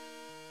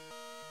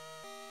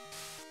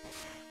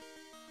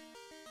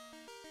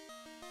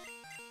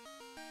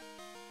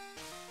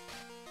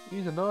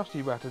 He's a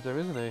nasty Rattata,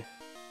 isn't he?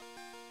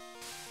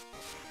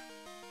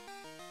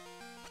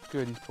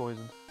 Good, he's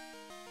poisoned.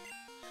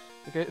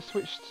 Okay, let's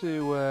switch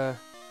to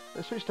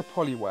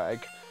Poliwag,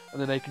 and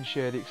then they can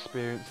share the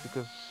experience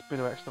because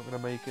Spinarak's not going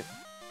to make it.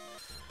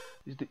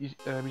 He's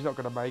not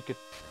going to make it.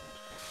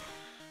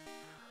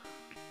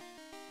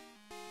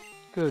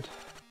 Good.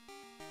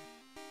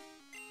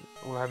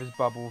 All I have is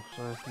Bubble,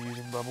 so I'm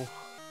using Bubble.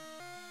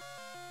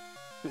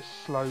 A bit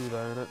slow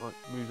though, I don't like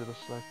moves that are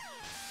slow.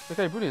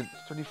 Okay, brilliant.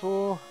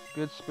 24.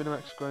 Good.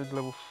 Spinarak's grown to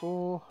level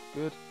 4.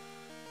 Good.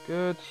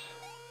 Good.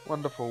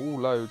 Wonderful. All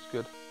loads.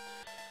 Good.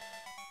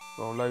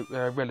 Well,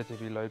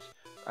 relatively loads.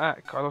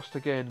 Ack, I lost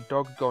again.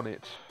 Doggone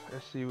it.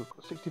 Let's see, we've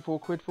got 64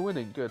 quid for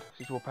winning. Good.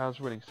 64 pounds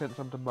for winning. Sent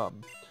some to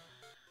Mum.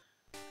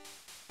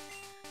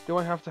 Do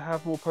I have to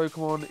have more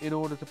Pokemon in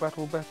order to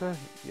battle better?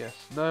 Yes.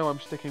 No, I'm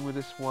sticking with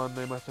this one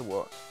no matter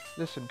what.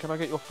 Listen, can I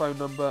get your phone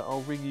number?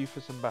 I'll ring you for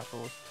some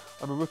battles.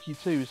 I'm a rookie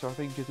too, so I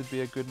think it'd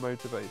be a good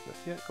motivator.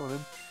 Yeah, go on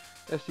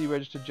then. SC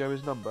registered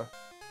Joey's number.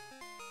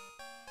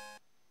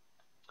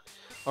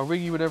 I'll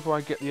ring you whenever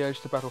I get the urge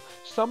to battle.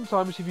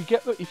 Sometimes, if you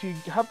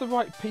have the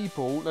right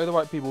people,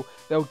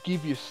 they'll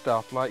give you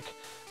stuff like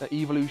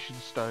evolution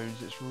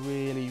stones. It's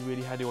really,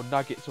 really handy, or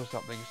nuggets or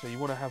something. So you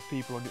want to have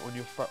people on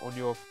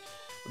your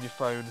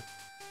phone.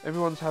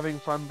 Everyone's having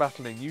fun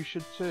battling. You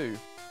should too.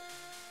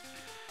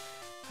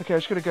 Okay, I'm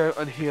just gonna go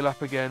and heal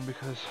up again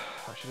because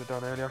I should have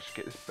done earlier. I should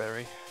get this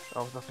berry.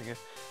 Oh, nothing here.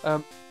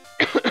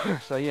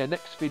 So yeah,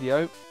 next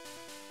video,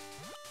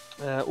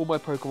 all my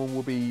Pokemon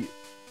will be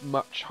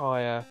much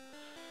higher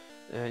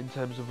in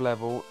terms of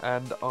level,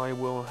 and I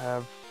will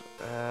have,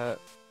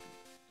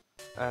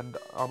 and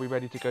I'll be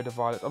ready to go to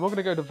Violet. I'm not going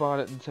to go to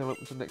Violet until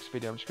the next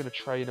video. I'm just going to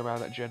train around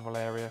that general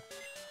area.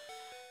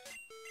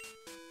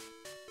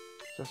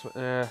 So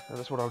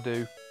that's what I'll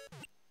do.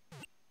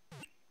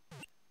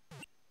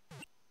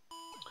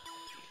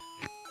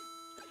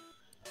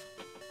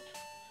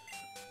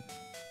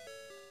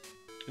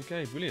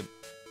 Okay, brilliant.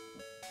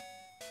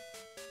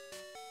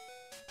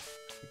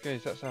 Okay,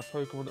 so that's our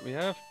Pokemon that we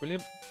have.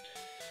 Brilliant.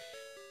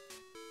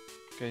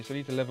 Okay, so I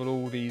need to level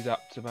all these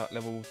up to about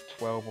level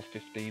 12 or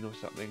 15 or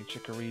something.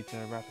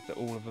 Chikorita, Rattata,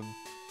 all of them.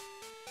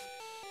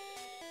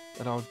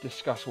 And I'll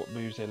discuss what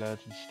moves they learned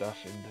and stuff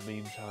in the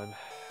meantime.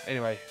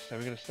 Anyway, so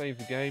we're going to save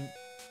the game.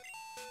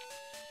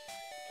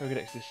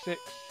 Pokedex is 6,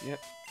 yep.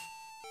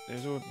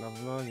 There's all, blah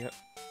blah blah, yep.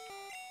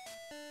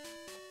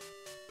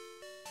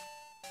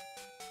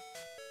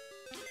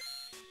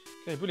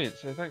 Okay, brilliant.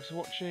 So thanks for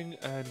watching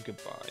and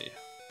goodbye.